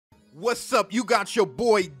What's up? You got your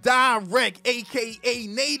boy Dyreck, aka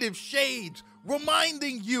Native Shades,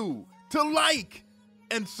 reminding you to like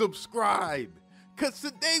and subscribe. Cause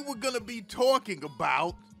today we're gonna be talking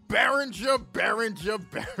about Behringer.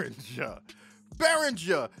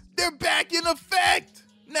 Behringer, they're back in effect.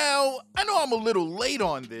 Now, I know I'm a little late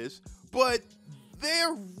on this, but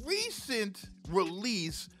their recent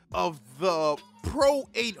release of the Pro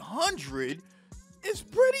 800 is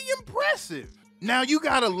pretty impressive. Now, you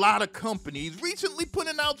got a lot of companies recently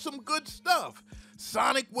putting out some good stuff.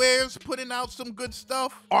 Sonicware's putting out some good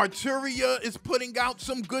stuff. ARTURIA is putting out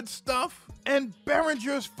some good stuff. And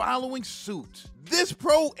Behringer's following suit. This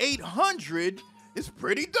Pro 800 is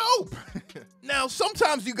pretty dope. Now,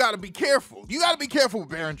 sometimes you gotta be careful. You gotta be careful with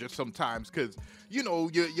Behringer sometimes, because, you know,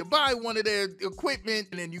 you buy one of their equipment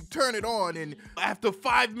and then you turn it on, and after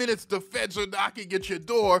 5 minutes, the feds are knocking at your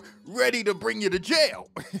door, ready to bring you to jail.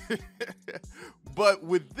 But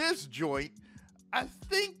with this joint, I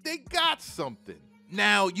think they got something.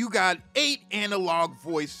 Now, you got 8 analog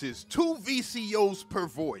voices, 2 VCOs per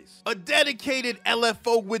voice, a dedicated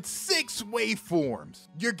LFO with 6 waveforms.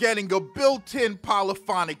 You're getting a built-in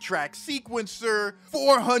polyphonic track sequencer,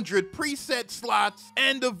 400 preset slots,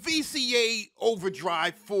 and a VCA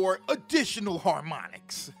overdrive for additional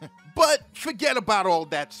harmonics. But forget about all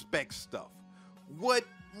that spec stuff. What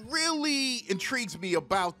really intrigues me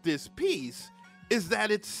about this piece is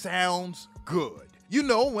that it sounds good. You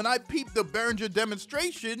know, when I peeped the Behringer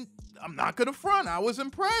demonstration, I'm not gonna front, I was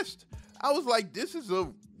impressed. I was like, this is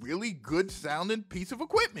a really good sounding piece of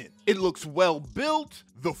equipment. It looks well built.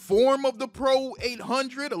 The form of the Pro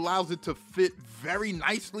 800 allows it to fit very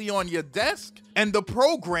nicely on your desk, and the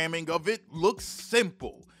programming of it looks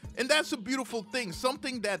simple. And that's a beautiful thing,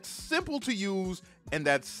 something that's simple to use and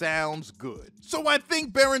that sounds good. So I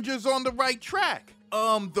think Behringer's on the right track.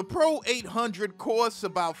 The Pro 800 costs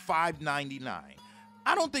about $599.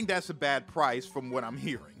 I don't think that's a bad price from what I'm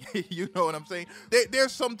hearing. You know what I'm saying?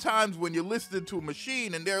 There's some times when you're listening to a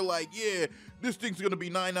machine and they're like, yeah, this thing's gonna be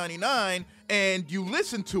 $9.99, and you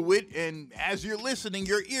listen to it, and as you're listening,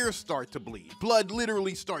 your ears start to bleed. Blood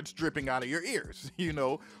literally starts dripping out of your ears, you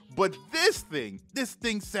know? But this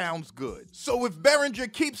thing sounds good. So if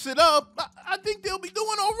Behringer keeps it up, I think they'll be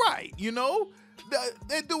doing all right, you know?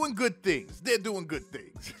 They're doing good things. They're doing good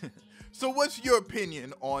things. So what's your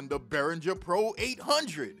opinion on the Behringer Pro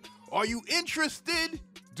 800? Are you interested?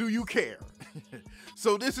 Do you care?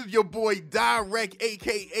 So this is your boy Dyreck,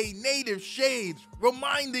 aka Native Shades,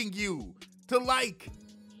 reminding you to like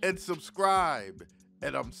and subscribe.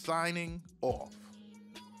 And I'm signing off.